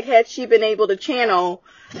feel like had she been able to channel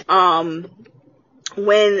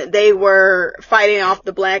when they were fighting off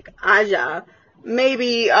the Black Aja,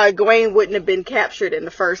 maybe Egwene wouldn't have been captured in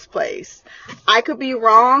the first place. I could be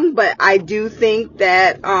wrong, but I do think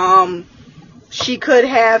that she could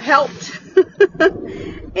have helped.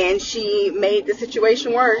 And she made the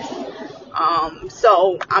situation worse.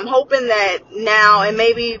 So I'm hoping that now, and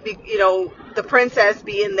maybe, the princess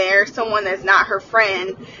being there, someone that's not her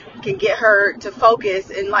friend, can get her to focus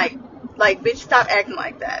and like, bitch, stop acting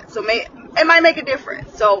like that. So it might make a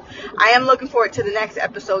difference. So I am looking forward to the next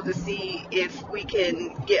episode to see if we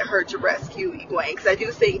can get her to rescue Egwene, because I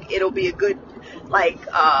do think it'll be a good,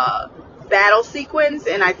 battle sequence,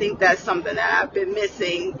 and I think that's something that I've been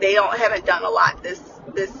missing. They haven't done a lot this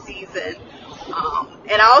season.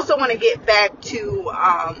 And I also want to get back to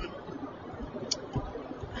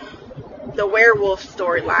the werewolf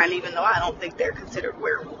storyline, even though I don't think they're considered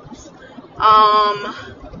werewolves.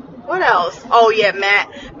 What else? Oh yeah,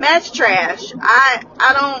 Matt's trash. I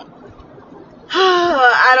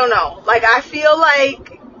don't know. Like, I feel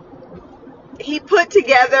like he put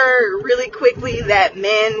together really quickly that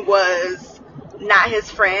Min was not his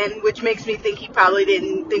friend, which makes me think he probably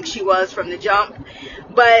didn't think she was from the jump.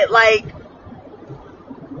 But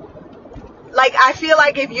I feel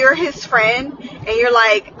like if you're his friend and you're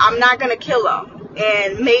like, I'm not gonna kill him,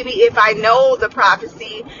 and maybe if I know the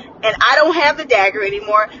prophecy and I don't have the dagger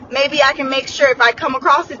anymore, maybe I can make sure if I come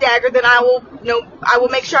across the dagger, then I will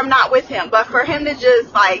make sure I'm not with him. But for him to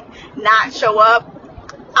just not show up,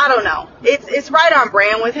 I don't know. It's right on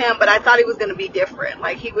brand with him, but I thought he was gonna be different.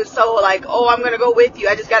 Like, he was so oh, I'm gonna go with you.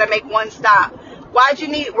 I just gotta make one stop.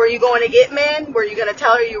 Were you going to get Min? Were you going to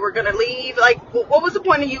tell her you were going to leave? What was the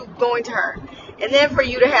point of you going to her? And then for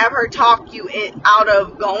you to have her talk you out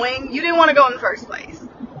of going, you didn't want to go in the first place.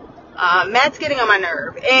 Matt's getting on my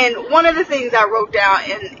nerve. And one of the things I wrote down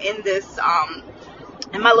in this,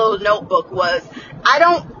 in my little notebook was, I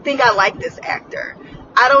don't think I like this actor.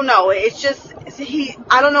 I don't know. It's just,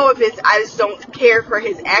 I don't know if I just don't care for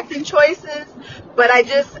his acting choices, but I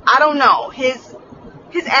don't know. His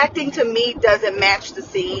acting to me doesn't match the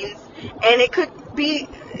scenes, and it could be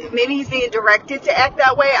maybe he's being directed to act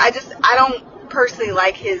that way. I don't personally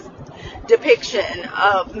like his depiction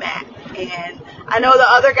of Matt, and I know the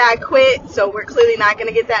other guy quit, so we're clearly not going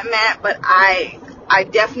to get that Matt, but I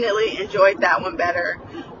definitely enjoyed that one better.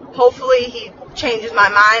 Hopefully he changes my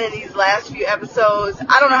mind in these last few episodes.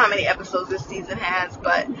 I don't know how many episodes this season has,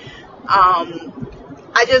 but I'm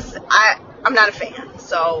not a fan.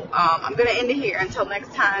 So I'm going to end it here. Until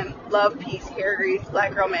next time, love, peace, hair grease,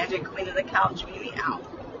 Black Girl Magic, Queen of the Couch, Mimi out.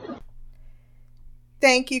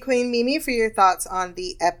 Thank you, Queen Mimi, for your thoughts on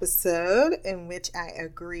the episode, in which I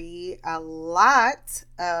agree a lot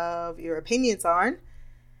of your opinions on.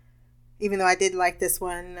 Even though I did like this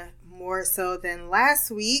one more so than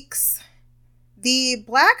last week's. The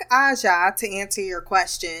Black Aja, to answer your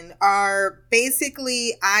question, are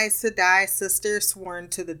basically Aes Sedai sisters sworn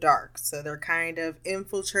to the dark. So they're kind of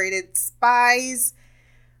infiltrated spies,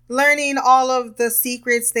 learning all of the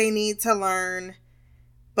secrets they need to learn,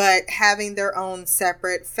 but having their own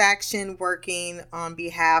separate faction working on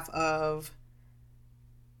behalf of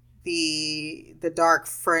the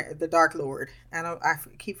Dark Lord. I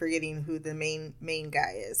keep forgetting who the main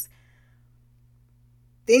guy is.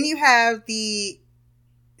 Then you have the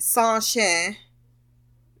Seanchan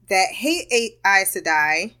that hate Aes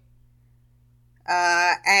Sedai,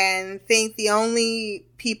 and think the only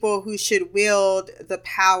people who should wield the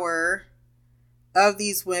power of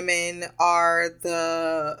these women are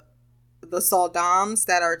the Sauldams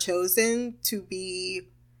that are chosen to be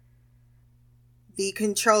the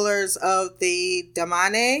controllers of the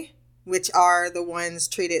Damane, which are the ones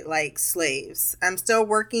treated like slaves. I'm still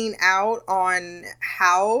working out on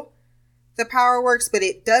how the power works, but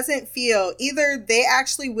it doesn't feel either they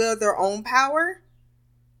actually wield their own power,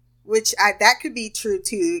 which that could be true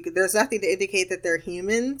too. There's nothing to indicate that they're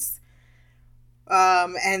humans.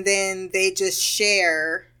 And then they just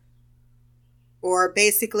share or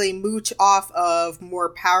basically mooch off of more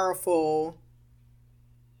powerful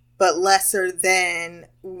but lesser than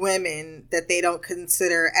women that they don't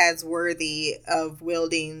consider as worthy of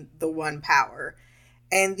wielding the one power.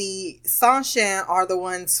 And the Seanchan are the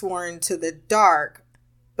ones sworn to the dark,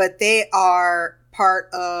 but they are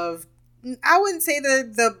part of, I wouldn't say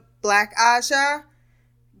the Black Aja,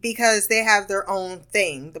 because they have their own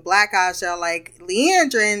thing. The Black Aja, like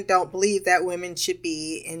Liandrin, don't believe that women should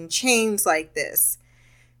be in chains like this.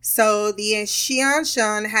 So the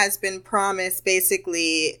Seanchan has been promised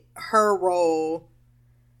basically her role,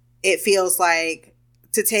 it feels like,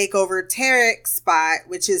 to take over Tarek's spot,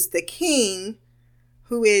 which is the king,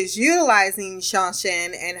 who is utilizing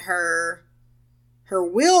Seanchan and her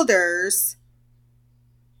wielders,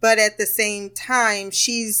 but at the same time,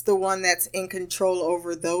 she's the one that's in control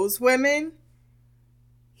over those women.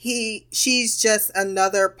 She's just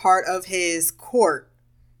another part of his court.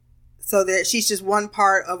 So that she's just one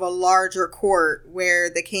part of a larger court where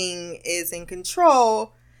the king is in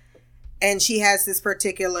control, and she has this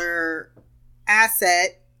particular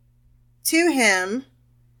asset to him,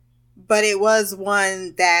 but it was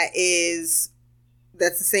one that's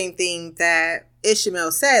the same thing that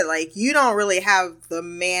Ishmael said, like, you don't really have the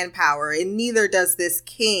manpower, and neither does this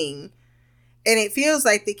king. And it feels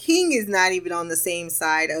like the king is not even on the same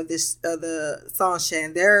side of the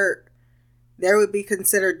Seanchan. There would be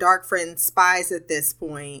considered Dark Friend spies at this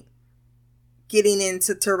point, getting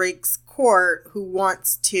into Tarek's court, who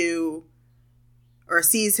wants to, or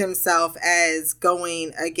sees himself as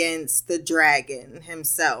going against the dragon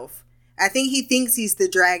himself. I think he thinks he's the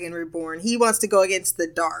dragon reborn. He wants to go against the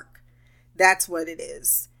dark. That's what it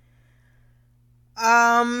is.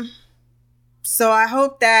 So I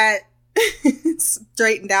hope that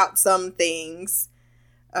straightened out some things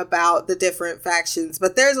about the different factions,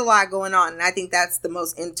 but there's a lot going on, and I think that's the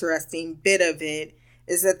most interesting bit of it,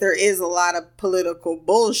 is that there is a lot of political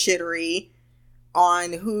bullshittery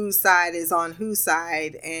on whose side is on whose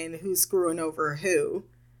side and who's screwing over who,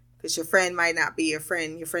 because your friend might not be your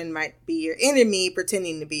friend might be your enemy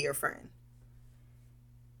pretending to be your friend.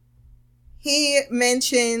 He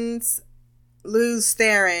mentions Lews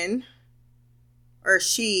Therin, or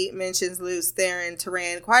she mentions Lews Therin to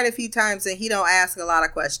Rand quite a few times, and he don't ask a lot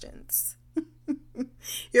of questions.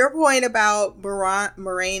 Your point about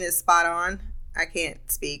Moraine is spot on. I can't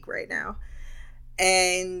speak right now.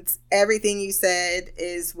 And everything you said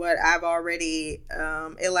is what I've already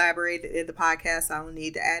elaborated in the podcast. I don't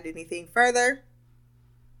need to add anything further.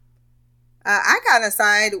 I kind of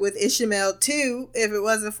side with Ishmael too, if it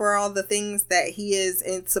wasn't for all the things that he is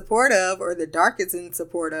in support of, or the dark is in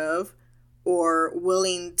support of, or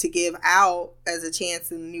willing to give out as a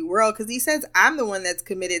chance in the new world. Because he says, I'm the one that's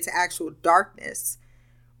committed to actual darkness,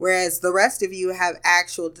 whereas the rest of you have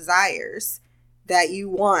actual desires that you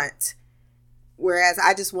want, whereas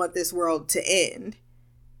I just want this world to end.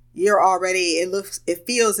 You're already, it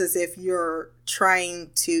feels as if you're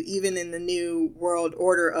trying to, even in the new world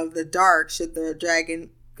order of the dark, should the dragon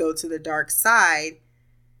go to the dark side,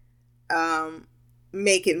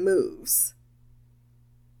 making moves.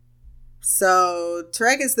 So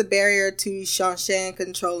Tarek is the barrier to Seanchan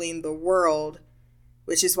controlling the world,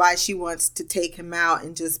 which is why she wants to take him out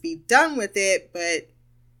and just be done with it. But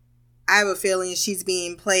I have a feeling she's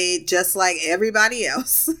being played just like everybody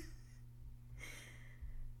else.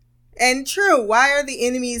 And true, why are the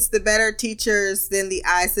enemies the better teachers than the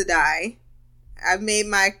Aes Sedai? I've made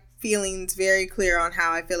my feelings very clear on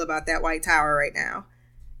how I feel about that White Tower right now.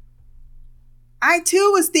 I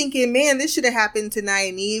too was thinking, man, this should have happened to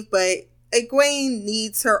Nynaeve, but Egwene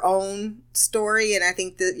needs her own story, and I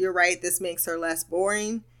think that you're right, this makes her less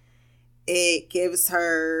boring. It gives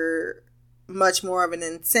her much more of an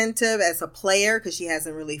incentive as a player, because she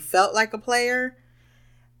hasn't really felt like a player.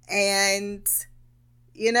 And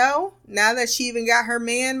You know, now that she even got her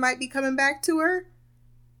man might be coming back to her.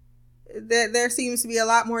 There seems to be a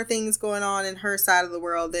lot more things going on in her side of the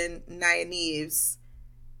world than Nynaeve's.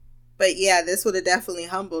 But yeah, this would have definitely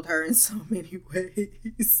humbled her in so many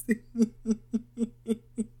ways.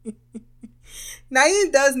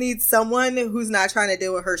 Nynaeve does need someone who's not trying to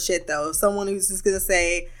deal with her shit, though. Someone who's just going to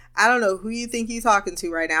say, I don't know who you think you're talking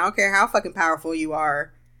to right now. I don't care how fucking powerful you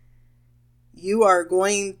are. You are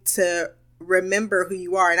going to remember who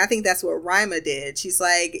you are. And I think that's what Rima did. She's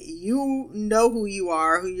like, you know who you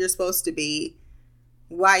are, who you're supposed to be.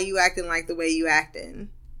 Why you acting like the way you acting?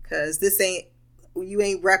 Because you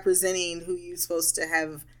ain't representing who you supposed to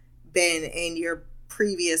have been in your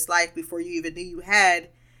previous life before you even knew you had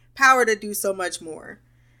power to do so much more.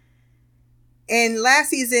 And last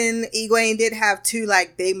season, Egwene did have 2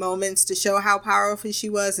 like big moments to show how powerful she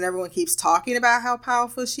was, and everyone keeps talking about how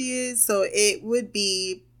powerful she is. So it would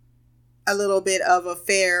be a little bit of a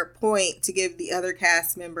fair point to give the other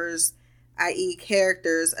cast members, i.e.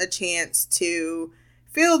 characters, a chance to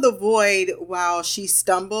fill the void while she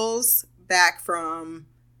stumbles back from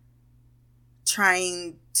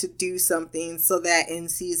trying to do something, so that in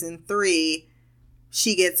season 3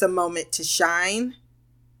 she gets a moment to shine.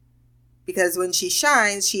 Because when she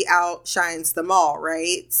shines, she outshines them all,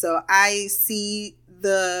 right? So I see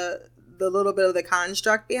the little bit of the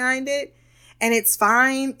construct behind it. And it's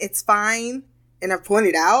fine. It's fine. And I've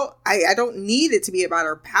pointed out, I don't need it to be about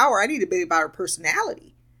her power. I need it to be about her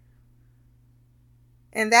personality.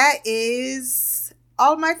 And that is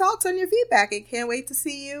all of my thoughts on your feedback. I can't wait to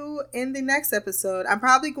see you in the next episode. I'm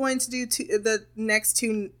probably going to do the next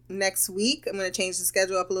 2 next week. I'm going to change the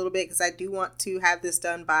schedule up a little bit because I do want to have this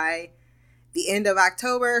done by the end of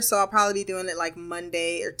October. So I'll probably be doing it like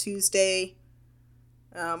Monday or Tuesday,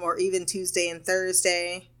 or even Tuesday and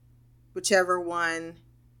Thursday, whichever one.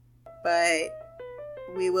 But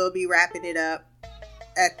we will be wrapping it up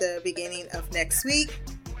at the beginning of next week.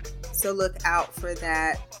 So look out for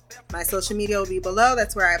that. My social media will be below.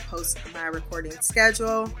 That's where I post my recording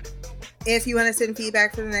schedule. If you want to send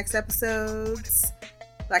feedback for the next episodes,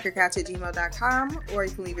 blackercouch@gmail.com, or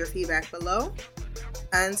you can leave your feedback below.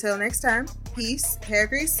 Until next time, peace, hair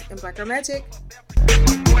grease, and black girl magic.